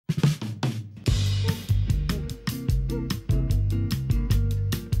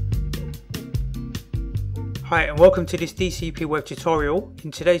Hi and welcome to this DCP web tutorial.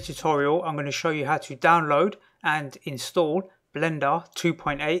 In today's tutorial I'm going to show you how to download and install Blender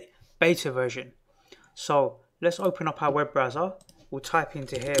 2.8 beta version. So let's open up our web browser. We'll type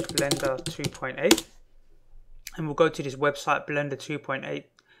into here Blender 2.8 and we'll go to this website Blender 2.8,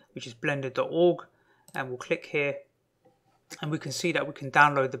 which is blender.org, and we'll click here and we can see that we can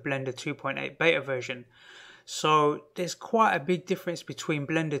download the Blender 2.8 beta version. So there's quite a big difference between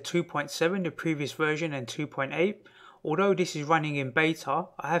Blender 2.7, the previous version, and 2.8. Although this is running in beta,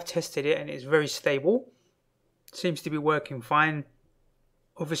 I have tested it and it's very stable. Seems to be working fine.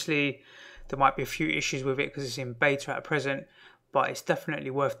 Obviously there might be a few issues with it because it's in beta at present, but it's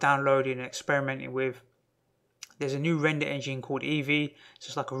definitely worth downloading and experimenting with. There's a new render engine called Eevee. It's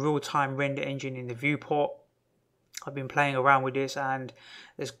just like a real-time render engine in the viewport. I've been playing around with this and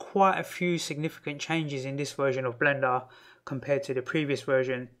there's quite a few significant changes in this version of Blender compared to the previous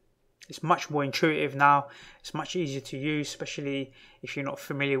version. It's much more intuitive now. It's much easier to use, especially if you're not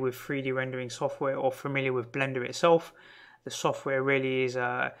familiar with 3D rendering software or familiar with Blender itself. The software really is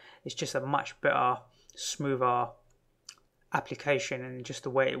it's just a much better, smoother application, and just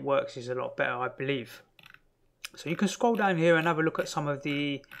the way it works is a lot better, I believe. So you can scroll down here and have a look at some of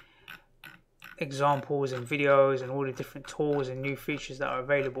the examples and videos and all the different tools and new features that are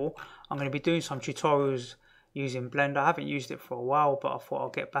available. I'm going to be doing some tutorials using Blender. I haven't used it for a while, but I thought I'll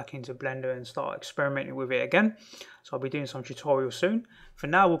get back into Blender and start experimenting with it again. So I'll be doing some tutorials soon. For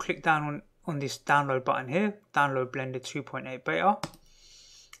now, we'll click down on this download button here, download Blender 2.8 beta,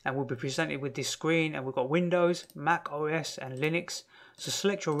 and we'll be presented with this screen, and we've got Windows, Mac OS and Linux. So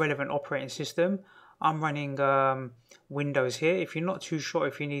select your relevant operating system. I'm running Windows here. If you're not too sure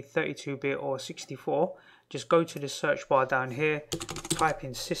if you need 32-bit or 64, just go to the search bar down here, type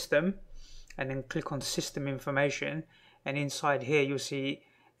in system, and then click on system information, and inside here you'll see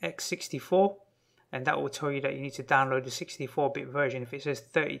x64, and that will tell you that you need to download the 64-bit version. If it says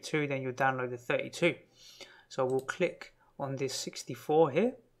 32, then you'll download the 32. So we'll click on this 64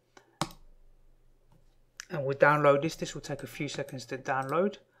 here and we'll download this. This will take a few seconds to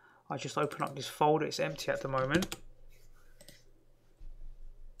download. I'll just open up this folder. It's empty at the moment.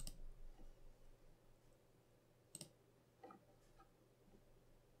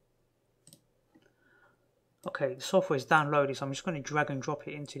 Okay, the software is downloaded, so I'm just going to drag and drop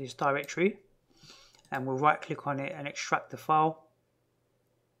it into this directory, and we'll right click on it and extract the file.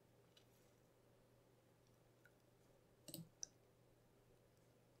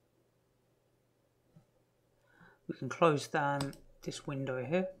 We can close down this window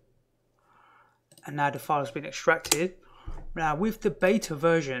here. And now the file has been extracted. Now with the beta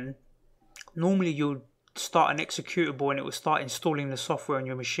version, normally you'll start an executable and it will start installing the software on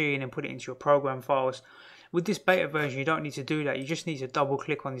your machine and put it into your program files. With this beta version, you don't need to do that. You just need to double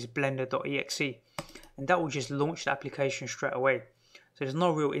click on this blender.exe and that will just launch the application straight away. So there's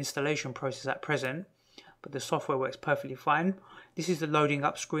no real installation process at present, but the software works perfectly fine. This is the loading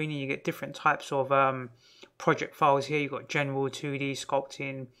up screen, and you get different types of project files here. You've got general, 2D,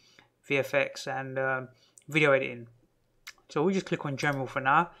 sculpting, VFX and video editing. So we'll just click on general for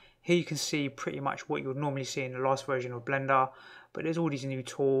now. Here you can see pretty much what you would normally see in the last version of Blender, but there's all these new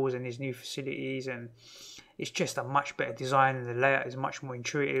tools and these new facilities, and it's just a much better design, and the layout is much more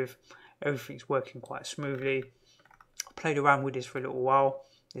intuitive. Everything's working quite smoothly. I played around with this for a little while.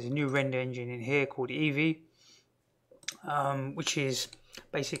 There's a new render engine in here called Eevee, which is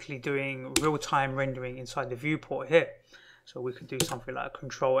basically doing real-time rendering inside the viewport here. So we could do something like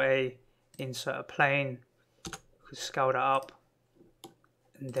Control A, insert a plane, we could scale that up,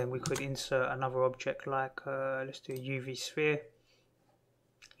 and then we could insert another object like, let's do a UV sphere.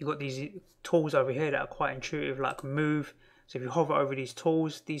 You've got these tools over here that are quite intuitive, like move. So if you hover over these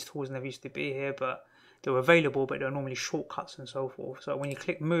tools never used to be here, but they were available, but they're normally shortcuts and so forth. So when you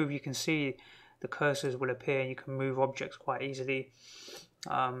click move, you can see the cursors will appear and you can move objects quite easily.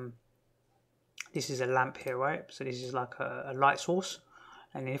 This is a lamp here, right? So this is like a light source,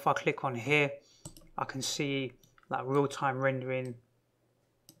 and if I click on here, I can see like real-time rendering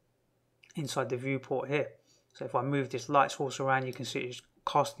inside the viewport here. So if I move this light source around, you can see it's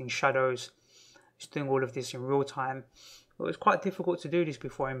casting shadows. It's doing all of this in real time. It was quite difficult to do this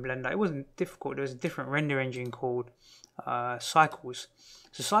before in Blender. It wasn't difficult. There was a different render engine called Cycles.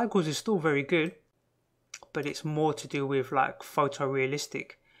 So Cycles is still very good, but it's more to do with like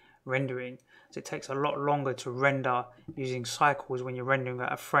photorealistic rendering. So it takes a lot longer to render using Cycles when you're rendering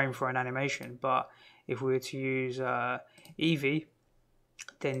at a frame for an animation. But if we were to use Eevee,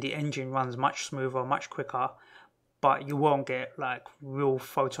 then the engine runs much smoother, much quicker, but you won't get like real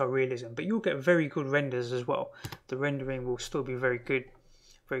photorealism, but you'll get very good renders as well. The rendering will still be very good,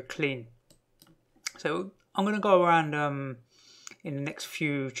 very clean. So I'm going to go around in the next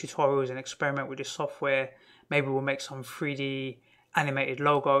few tutorials and experiment with this software. Maybe we'll make some 3D animated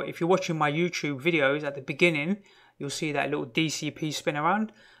logo. If you're watching my YouTube videos at the beginning, you'll see that little DCP spin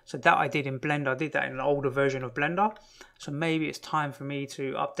around. So that I did in Blender. I did that in an older version of Blender. So maybe it's time for me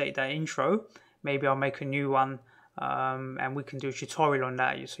to update that intro. Maybe I'll make a new one and we can do a tutorial on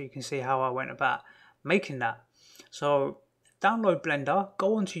that so you can see how I went about making that. So download Blender,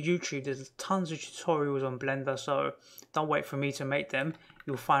 go onto YouTube. There's tons of tutorials on Blender, so don't wait for me to make them.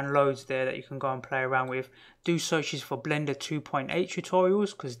 You'll find loads there that you can go and play around with. Do searches for Blender 2.8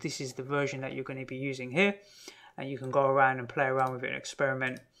 tutorials, because this is the version that you're going to be using here, and you can go around and play around with it and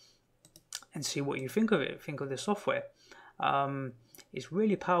experiment and see what you think of it, think of the software. It's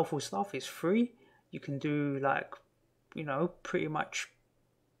really powerful stuff. It's free. You can do, like, you know, pretty much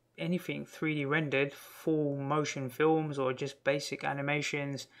anything 3D rendered, full motion films or just basic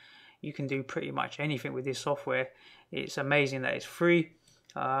animations. You can do pretty much anything with this software. It's amazing that it's free.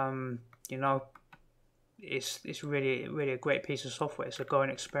 You know, it's really a great piece of software. So go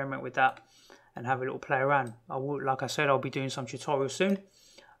and experiment with that and have a little play around. Like I said, I'll be doing some tutorials soon.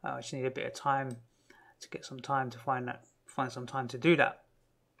 I just need a bit of time to get some time to find some time to do that.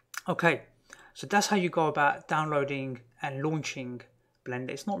 Okay, so that's how you go about downloading and launching Blender.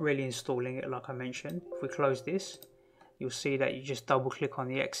 It's not really installing it, like I mentioned. If we close this, you'll see that you just double click on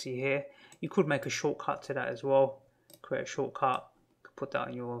the exe here. You could make a shortcut to that as well. Create a shortcut, put that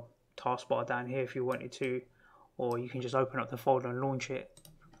on your taskbar down here if you wanted to, or you can just open up the folder and launch it.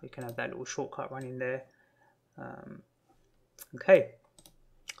 You can have that little shortcut running there. Okay,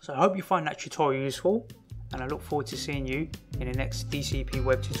 so I hope you find that tutorial useful, and I look forward to seeing you in the next DCP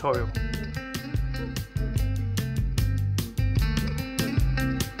web tutorial.